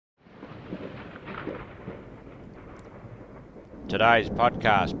Today's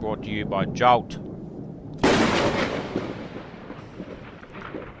podcast brought to you by Jolt.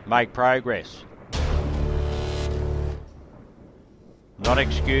 Make progress, not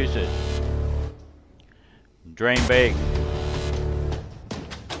excuses. Dream big.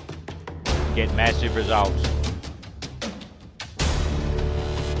 Get massive results.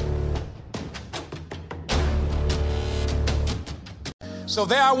 So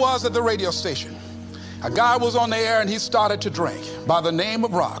there I was at the radio station. A guy was on the air and he started to drink by the name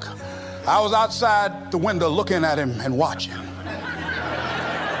of Rock. I was outside the window looking at him and watching.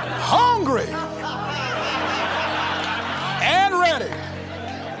 Hungry and ready.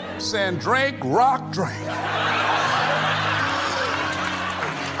 Saying, drink, Rock, drink.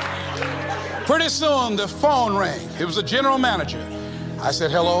 Pretty soon the phone rang. It was the general manager. I said,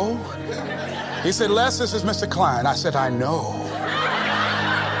 hello? He said, Les, this is Mr. Klein. I said, I know.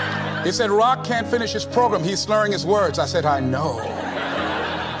 He said, Rock can't finish his program. He's slurring his words. I said, I know.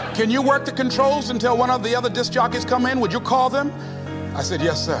 Can you work the controls until one of the other disc jockeys come in? Would you call them? I said,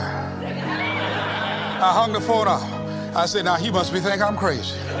 yes, sir. I hung the phone up. I said, now he must be thinking I'm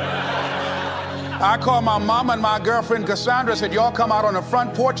crazy. I called my mama and my girlfriend Cassandra. Said, y'all come out on the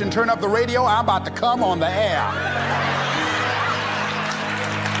front porch and turn up the radio. I'm about to come on the air.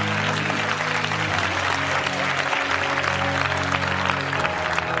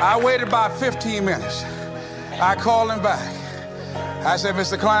 I waited about 15 minutes. I called him back. I said,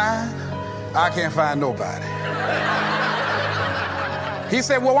 Mr. Klein, I can't find nobody. He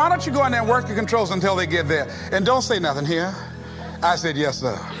said, well, why don't you go in there and work the controls until they get there? And don't say nothing here. I said, yes,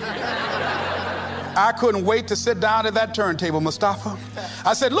 sir. I couldn't wait to sit down at that turntable, Mustafa.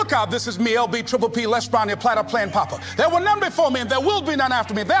 I said, look out, this is me, LB, Triple P, Les Brown, your platter playing Papa. There were none before me and there will be none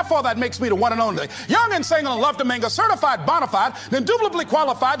after me. Therefore, that makes me the one and only. Young and single and love to mingle, certified, bona fide, indubitably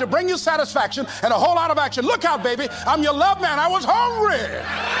qualified to bring you satisfaction and a whole lot of action. Look out, baby, I'm your love man. I was hungry.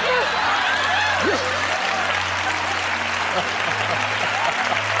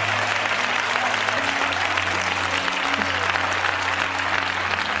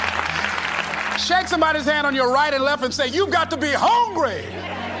 Shake somebody's hand on your right and left and say, you've got to be hungry.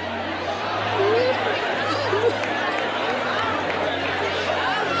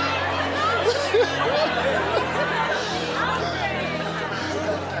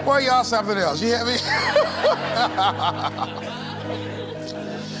 Boy, y'all something else. You hear me?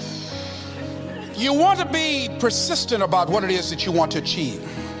 You want to be persistent about what it is that you want to achieve.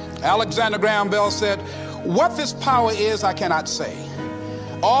 Alexander Graham Bell said, what this power is, I cannot say.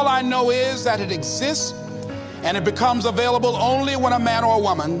 All I know is that it exists and it becomes available only when a man or a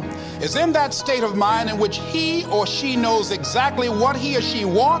woman is in that state of mind in which he or she knows exactly what he or she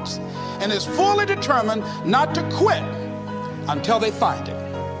wants and is fully determined not to quit until they find it.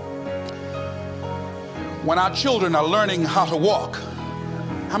 When our children are learning how to walk,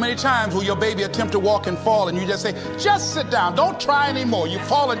 how many times will your baby attempt to walk and fall and you just say, just sit down, don't try anymore, you've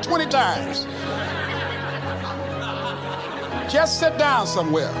fallen 20 times. Just sit down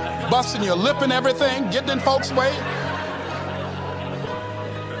somewhere, busting your lip and everything, getting in folks' way.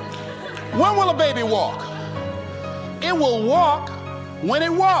 When will a baby walk? It will walk when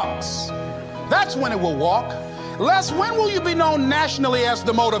it walks. That's when it will walk. Les, when will you be known nationally as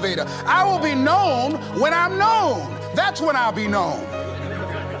the motivator? I will be known when I'm known. That's when I'll be known.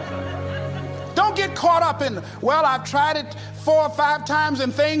 Don't get caught up in, well, I've tried it 4 or 5 times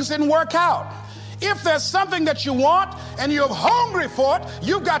and things didn't work out. If there's something that you want and you're hungry for it,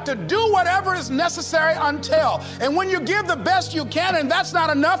 you've got to do whatever is necessary until. And when you give the best you can and that's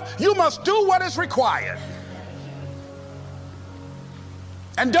not enough, you must do what is required.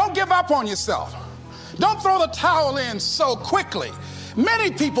 And don't give up on yourself. Don't throw the towel in so quickly.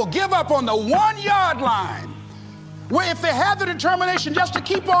 Many people give up on the 1-yard line, where if they have the determination just to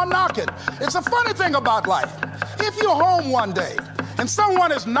keep on knocking. It's a funny thing about life. If you're home one day and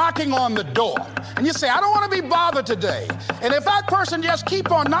someone is knocking on the door and you say, I don't want to be bothered today. And if that person just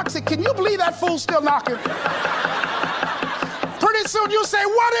keep on knocking, say, can you believe that fool's still knocking? Pretty soon you say,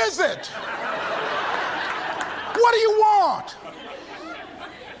 what is it? What do you want?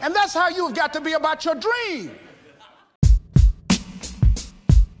 And that's how you've got to be about your dream.